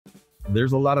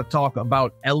there's a lot of talk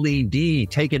about LED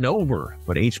taking over,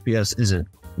 but HPS isn't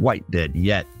quite dead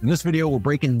yet. In this video, we're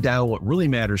breaking down what really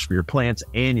matters for your plants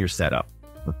and your setup.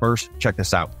 But first, check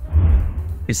this out.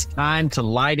 It's time to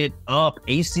light it up.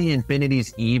 AC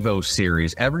Infinity's Evo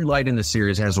series. Every light in the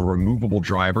series has a removable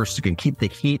driver so you can keep the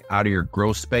heat out of your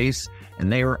grow space.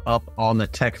 And they are up on the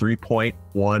tech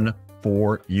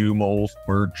 3.14 U-moles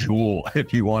per joule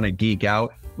if you want to geek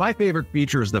out. My favorite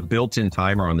feature is the built-in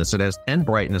timer on this. It has 10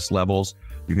 brightness levels.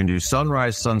 You can do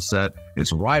sunrise, sunset.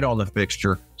 It's right on the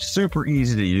fixture. Super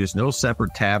easy to use. No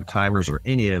separate tab timers or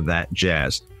any of that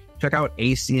jazz. Check out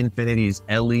AC Infinity's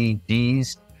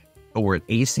LEDs over at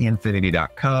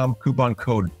acinfinity.com. Coupon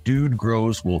code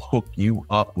DUDEGROWS will hook you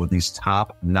up with these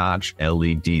top-notch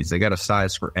LEDs. They got a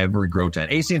size for every grow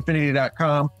tent.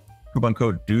 acinfinity.com. Coupon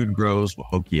code DUDEGROWS will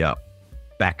hook you up.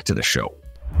 Back to the show.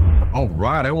 All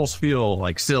right, I almost feel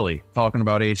like silly talking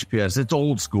about HPS. It's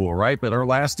old school, right? But our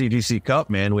last DGC Cup,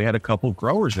 man, we had a couple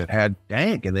growers that had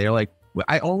dank, and they're like,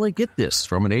 I only get this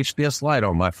from an HPS light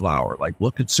on my flower. Like,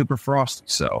 look at Super Frosty.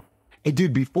 So, hey,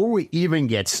 dude, before we even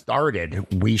get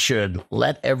started, we should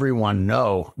let everyone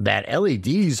know that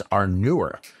LEDs are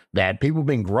newer, that people have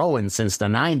been growing since the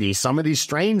 90s. Some of these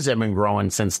strains have been growing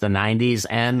since the 90s,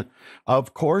 and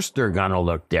of course, they're going to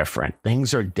look different.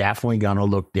 Things are definitely going to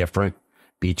look different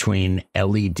between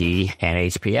LED and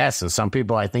HPS. And some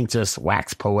people, I think, just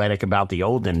wax poetic about the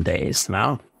olden days,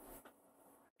 no?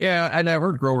 Yeah, and I've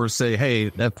heard growers say,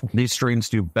 hey, these strains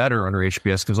do better under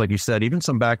HPS because, like you said, even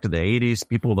some back to the 80s,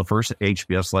 people, the first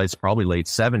HPS lights, probably late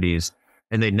 70s,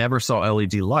 and they never saw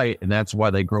LED light, and that's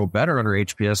why they grow better under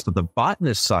HPS. But the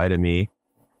botanist side of me,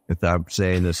 if I'm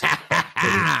saying this...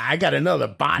 I got to know the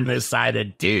botanist side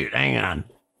of dude. Hang on.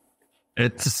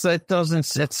 It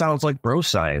sounds like bro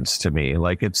science to me.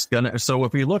 Like it's gonna. So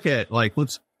if we look at like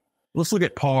let's look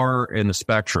at par in the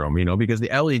spectrum, because the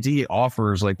LED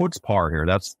offers like what's par here?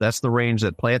 That's the range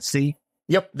that plants see.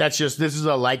 Yep, this is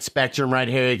a light spectrum right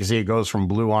here. You can see it goes from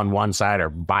blue on one side or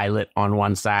violet on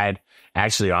one side.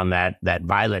 Actually, on that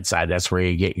violet side, that's where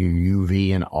you get your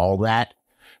UV and all that.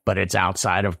 But it's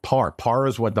outside of par. Par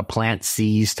is what the plant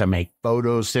sees to make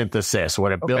photosynthesis,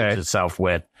 what it builds itself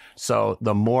with. So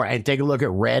the more, and take a look at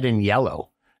red and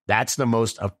yellow. That's the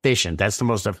most efficient. That's the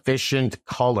most efficient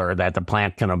color that the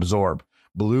plant can absorb.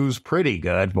 Blue's pretty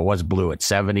good, but what's blue at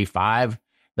 75?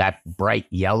 That bright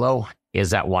yellow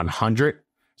is at 100.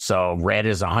 So red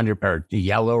is 100, or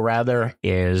yellow rather,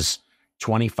 is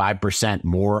 25%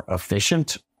 more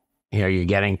efficient. Here you're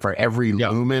getting for every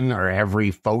lumen or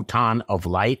every photon of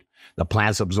light, the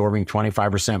plant's absorbing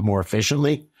 25% more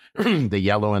efficiently. The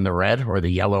yellow and the red, or the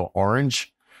yellow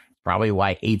orange, probably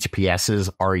why HPSs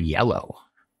are yellow.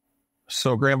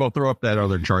 So Grambo, throw up that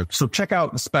other chart. So check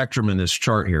out the spectrum in this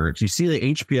chart here. You see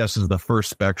the HPS is the first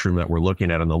spectrum that we're looking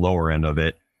at on the lower end of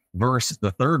it, versus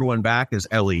the third one back is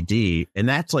LED. And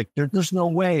that's like, there's no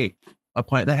way a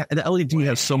plant, the LED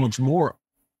has so much more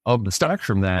of the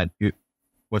spectrum that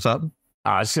what's up?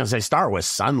 I was going to say, start with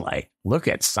sunlight. Look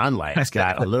at sunlight. It's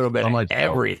got a little bit of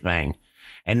everything.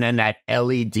 And then that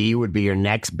LED would be your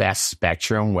next best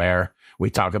spectrum, where we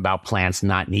talk about plants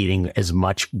not needing as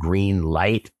much green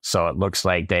light. So it looks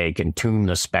like they can tune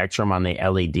the spectrum on the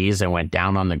LEDs and went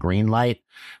down on the green light,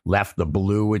 left the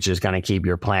blue, which is going to keep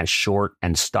your plant short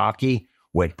and stocky,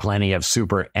 with plenty of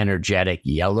super energetic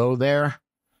yellow there.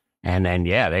 And then,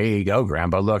 there you go,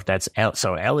 Grandpa. Look, that's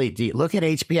so LED. Look at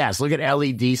HPS. Look at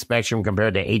LED spectrum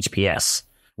compared to HPS.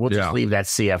 We'll just leave that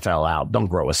CFL out. Don't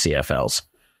grow with CFLs.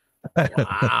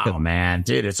 Wow, man,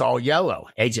 dude, it's all yellow.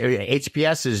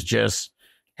 HPS is just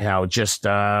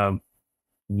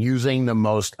using the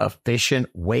most efficient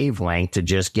wavelength to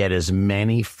just get as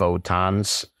many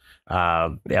photons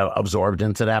absorbed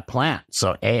into that plant.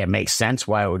 So, it makes sense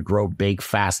why it would grow big,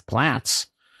 fast plants.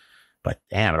 But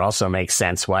damn, it also makes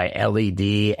sense why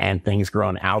LED and things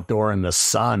grown outdoor in the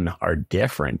sun are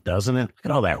different, doesn't it? Look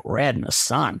at all that red in the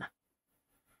sun.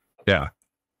 Yeah,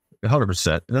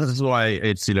 100%. This is why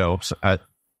it's,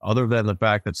 other than the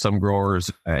fact that some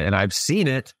growers, and I've seen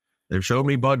it, they've shown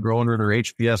me bud growing under their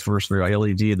HPS versus their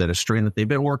LED, that a strain that they've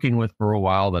been working with for a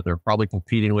while, that they're probably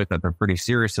competing with, that they're pretty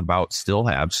serious about, still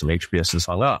have some HPSs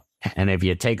hung up. And if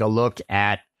you take a look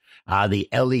at the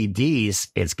LEDs,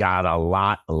 it's got a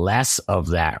lot less of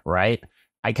that, right?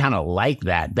 I kind of like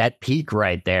that. That peak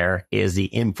right there is the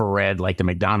infrared, like the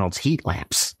McDonald's heat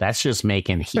lamps. That's just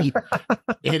making heat.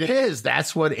 It is.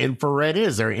 That's what infrared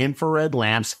is. They're infrared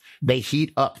lamps. They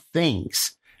heat up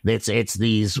things. It's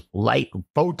these light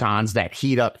photons that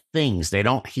heat up things. They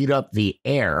don't heat up the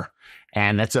air.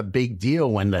 And that's a big deal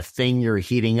when the thing you're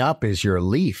heating up is your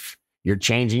leaf. You're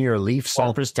changing your leaf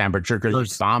surface temperature because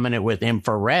you're bombing it with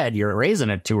infrared. You're raising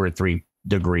it 2 or 3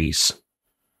 degrees.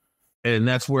 And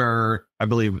that's where I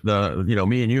believe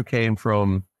me and you came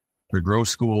from the grow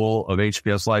school of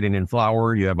HPS lighting and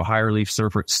flower. You have a higher leaf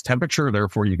surface temperature.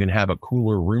 Therefore, you can have a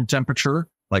cooler room temperature,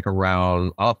 like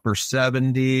around upper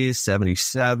 70s,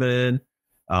 77.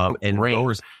 And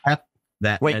growers have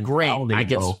that. Wait, great.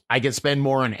 I could spend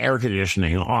more on air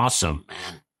conditioning. Awesome,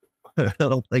 man. I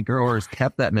don't think growers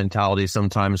kept that mentality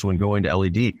sometimes when going to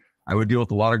LED. I would deal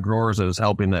with a lot of growers that was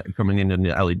helping that coming into the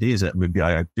LEDs. That would be,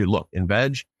 dude, look, in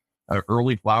veg,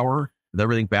 early flower, with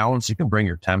everything balanced, you can bring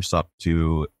your temps up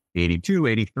to 82,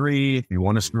 83. If you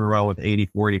want to screw around with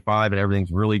 84, 85 and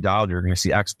everything's really dialed, you're going to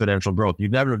see exponential growth. You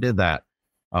never did that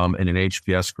in an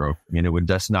HPS growth. I mean, it would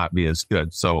just not be as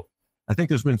good. So I think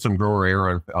there's been some grower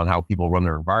error on how people run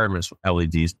their environments with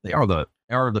LEDs. They are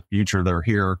the future. They're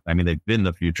here. I mean, they've been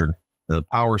the future. The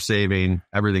power saving,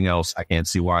 everything else, I can't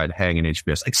see why I'd hang in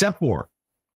HPS, except for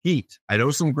heat. I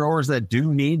know some growers that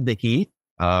do need the heat.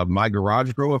 My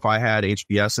garage grow, if I had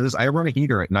HPSs, I run a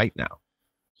heater at night now.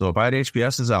 So if I had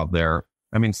HPSs out there,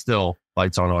 I mean, still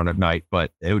lights on at night,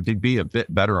 but it would be a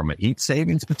bit better on my heat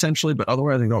savings potentially, but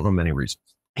otherwise I don't know many reasons.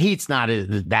 Heat's not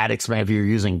that expensive. If you're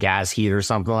using gas heat or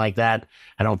something like that,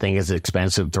 I don't think it's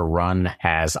expensive to run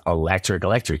as electric.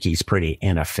 Electric heat's pretty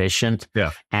inefficient.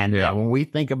 Yeah. And when we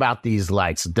think about these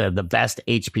lights, the best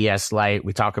HPS light,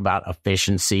 we talk about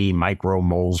efficiency,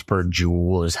 micromoles per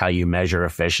joule is how you measure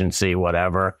efficiency,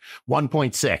 whatever.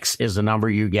 1.6 is the number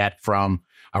you get from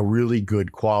a really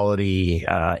good quality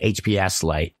HPS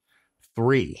light.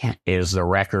 3 is the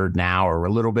record now, or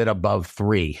a little bit above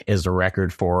 3 is the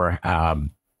record for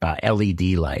LED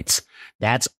lights.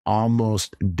 That's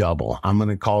almost double. I'm going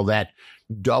to call that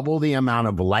double the amount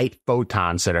of light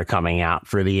photons that are coming out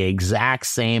for the exact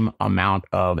same amount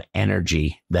of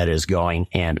energy that is going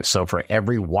in. So for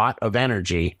every watt of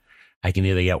energy, I can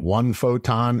either get 1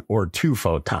 photon or 2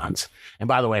 photons. And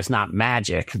by the way, it's not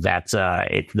magic. That's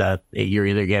you're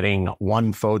either getting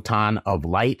 1 photon of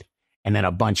light and then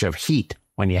a bunch of heat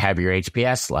when you have your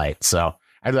HPS light. So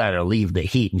I'd rather leave the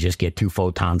heat and just get 2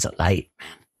 photons of light.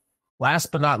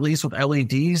 Last but not least, with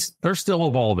LEDs, they're still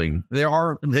evolving. They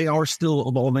are still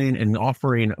evolving and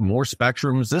offering more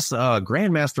spectrums. This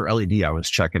Grandmaster LED I was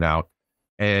checking out,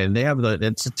 and they have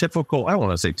it's a typical, I don't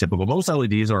want to say typical. Most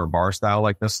LEDs are a bar style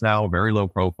like this now, very low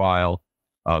profile.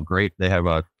 Great. They have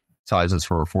sizes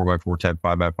for 4x4 tent,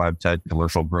 5x5 tent,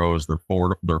 commercial grows. They're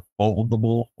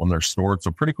foldable when they're stored.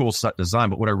 So pretty cool set design.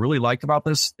 But what I really liked about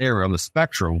this area on the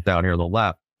spectrum down here on the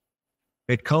left,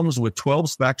 it comes with 12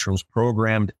 spectrums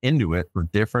programmed into it for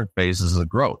different phases of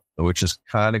growth, which is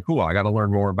kind of cool. I got to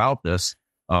learn more about this.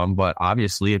 But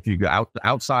obviously, if you go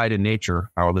outside in nature,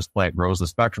 how this plant grows, the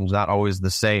spectrum's not always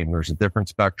the same. There's a different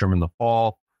spectrum in the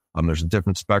fall. There's a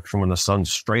different spectrum when the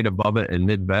sun's straight above it in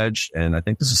mid-veg. And I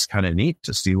think this is kind of neat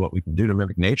to see what we can do to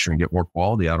mimic nature and get more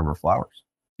quality out of our flowers.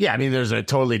 Yeah, I mean, there's a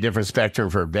totally different spectrum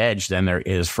for veg than there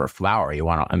is for flower. You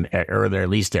want to, or there, at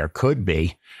least there could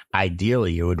be.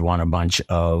 Ideally, you would want a bunch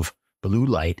of blue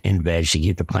light in veg to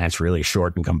keep the plants really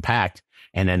short and compact,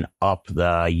 and then up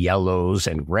the yellows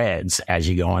and reds as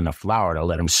you go in the flower to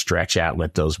let them stretch out,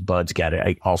 let those buds get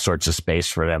all sorts of space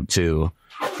for them to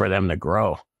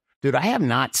grow. Dude, I have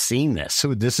not seen this.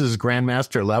 So this is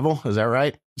Grandmaster level. Is that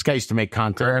right? This guy used to make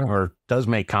content, or does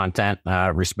make content.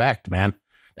 Respect, man.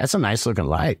 That's a nice looking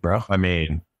light, bro. I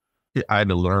mean, I had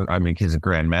to learn. I mean, he's a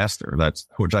Grandmaster.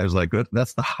 Which I was like,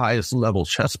 that's the highest level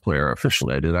chess player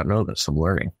officially. I did not know this. I'm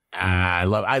learning. I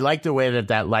like the way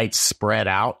that light's spread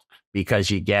out,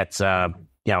 because you get,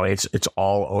 it's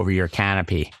all over your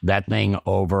canopy. That thing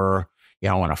over,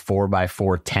 on a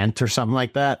 4x4 tent or something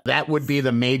like that. That would be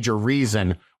the major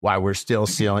reason why we're still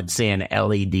seeing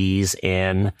LEDs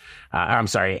in,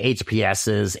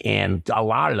 HPSs and a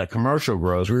lot of the commercial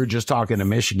grows. We were just talking to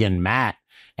Michigan Matt,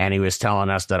 and he was telling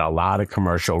us that a lot of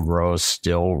commercial grows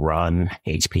still run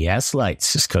HPS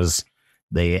lights just because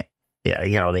the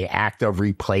act of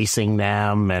replacing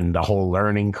them and the whole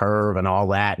learning curve and all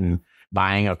that, and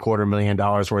buying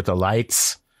 $250,000 worth of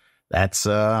lights. That's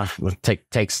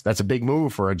that's a big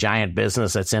move for a giant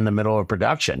business that's in the middle of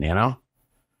production,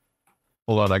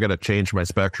 Hold on, I got to change my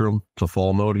spectrum to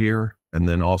fall mode here. And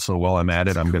then also, while I'm at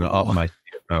it, I'm going to up my...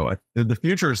 the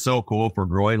future is so cool for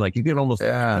growing. Like, you can almost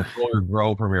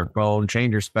grow from your phone,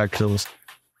 change your spectrums.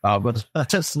 But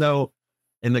let us know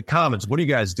in the comments, what are you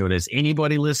guys doing? Is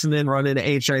anybody listening running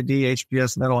HID,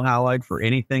 HPS, metal halide for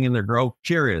anything in their grow?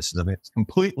 Curious. If it's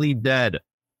completely dead,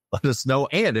 let us know.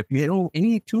 And if you know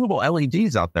any tunable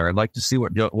LEDs out there, I'd like to see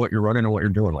what you're running and what you're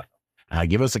doing with.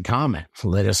 Give us a comment.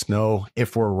 Let us know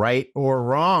if we're right or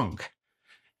wrong.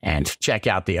 and check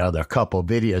out the other couple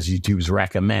videos YouTube's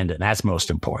recommended. That's most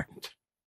important.